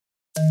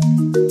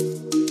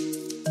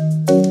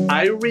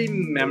I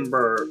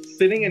remember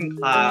sitting in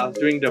class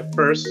during the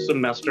first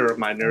semester of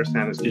my nurse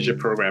anesthesia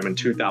program in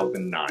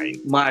 2009.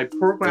 My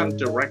program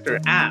director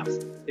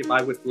asked if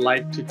I would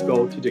like to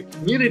go to the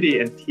community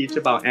and teach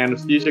about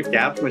anesthesia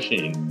gas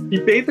machine. He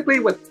basically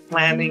was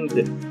planting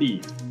the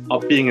seed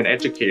of being an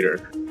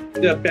educator.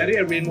 The Betty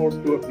and Rainbow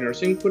School of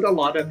Nursing put a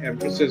lot of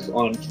emphasis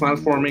on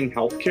transforming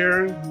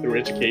healthcare through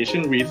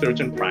education, research,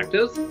 and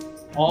practice,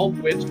 all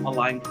of which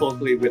align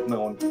closely with my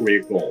own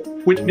career goal,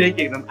 which make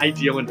it an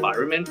ideal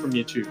environment for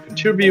me to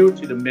contribute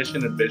to the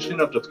mission and vision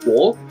of the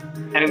school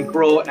and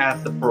grow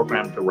as the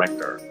program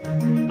director.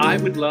 I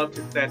would love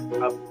to set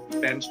a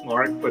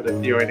benchmark for the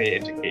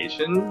CRNA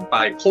education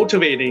by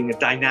cultivating a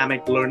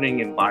dynamic learning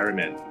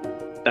environment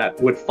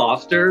that would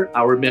foster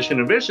our mission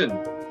and vision.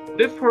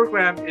 This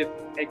program is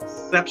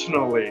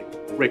exceptionally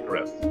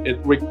rigorous. It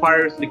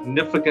requires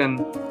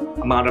significant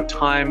amount of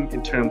time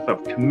in terms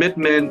of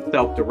commitment,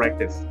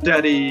 self-directed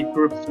study,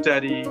 group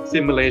study,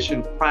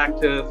 simulation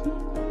practice.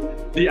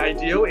 The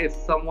ideal is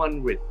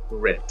someone with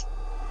grit.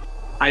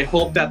 I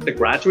hope that the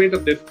graduate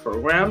of this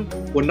program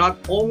will not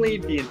only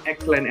be an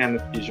excellent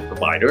anesthesia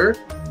provider,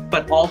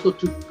 but also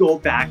to go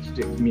back to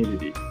the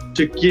community,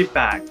 to give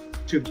back,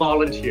 to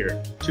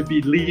volunteer, to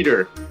be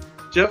leader.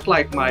 Just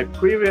like my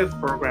previous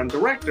program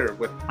director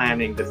was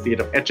planting the seed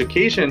of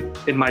education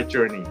in my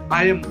journey,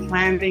 I am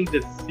planting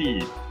the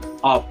seed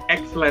of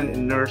excellent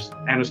nurse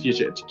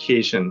anesthesia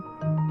education.